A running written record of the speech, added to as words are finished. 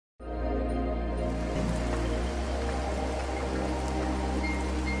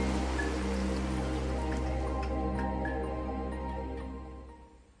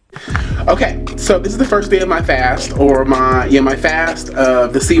Okay, so this is the first day of my fast, or my fast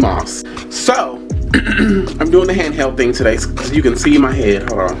of the sea moss. So I'm doing the handheld thing today, so you can see my head.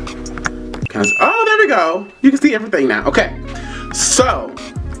 Hold on. Oh, there we go. You can see everything now. Okay, so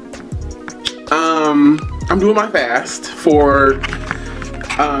I'm doing my fast for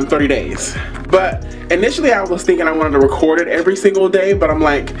 30 days. But initially I was thinking I wanted to record it every single day, but I'm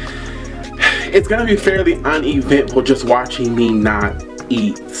like, it's gonna be fairly uneventful just watching me not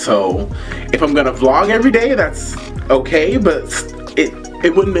eat. So if I'm gonna vlog every day, that's okay, but it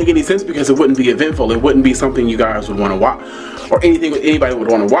wouldn't make any sense because it wouldn't be eventful. It wouldn't be something you guys would want to watch, or anything anybody would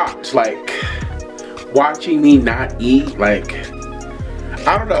want to watch. Like, watching me not eat, like,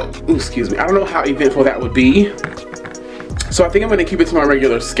 I don't know. Ooh, excuse me. I don't know how eventful that would be. So I think I'm going to keep it to my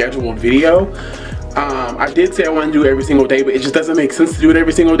regular scheduled video. I did say I want to do it every single day, but it just doesn't make sense to do it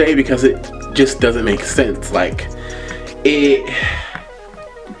every single day because it just doesn't make sense. Like,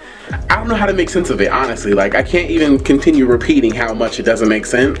 I don't know how to make sense of it, honestly. Like, I can't even continue repeating how much it doesn't make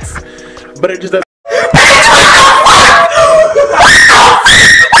sense. But it just doesn't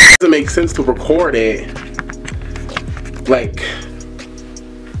make sense to record it, like,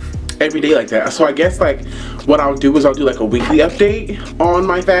 every day like that. So I guess, like, what I'll do is I'll do, like, a weekly update on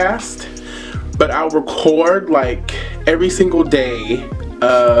my fast. But I'll record, like, every single day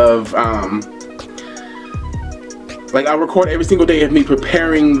of, like, I'll record every single day of me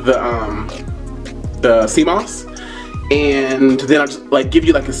preparing the sea moss, and then I'll just, like, give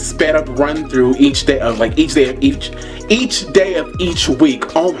you, like, a sped up run through each day of, like, each day of each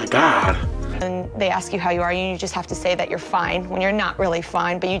week. Oh my god. And they ask you how you are, and you just have to say that you're fine when you're not really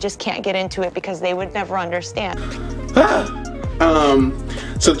fine, but you just can't get into it because they would never understand.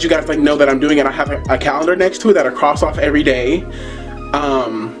 So that you guys, like, know that I'm doing it. I have a calendar next to it that I cross off every day.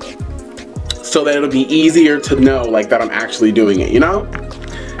 So that it'll be easier to know, like, that I'm actually doing it, you know?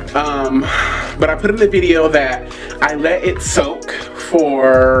 But I put in the video that I let it soak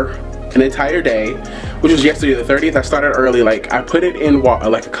for an entire day, which was yesterday the 30th. I started early. Like, I put it in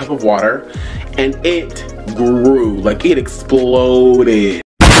like a cup of water, and it grew. Like, it exploded.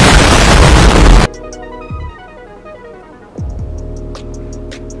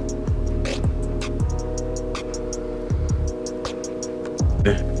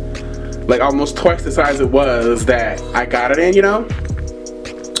 Like, almost twice the size it was that I got it in, you know,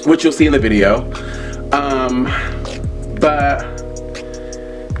 which you'll see in the video. But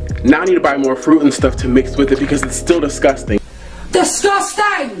now I need to buy more fruit and stuff to mix with it because it's still disgusting.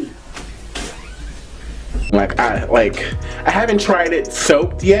 Disgusting! Like, I haven't tried it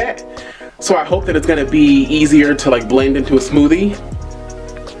soaked yet, so I hope that it's gonna be easier to, like, blend into a smoothie.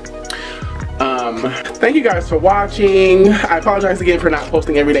 Thank you guys for watching. I apologize again for not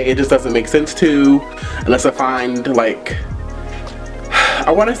posting every day. It just doesn't make sense to, unless I find, like,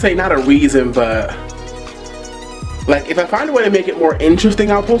 I want to say not a reason, but, like, if I find a way to make it more interesting,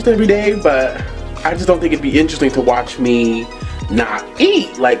 I'll post every day. But I just don't think it'd be interesting to watch me not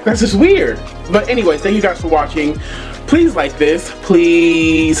eat. Like, that's just weird. But anyways, thank you guys for watching. Please like this,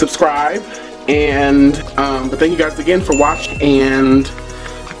 please subscribe, and but thank you guys again for watching, and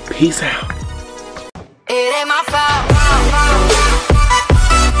peace out. It ain't my fault.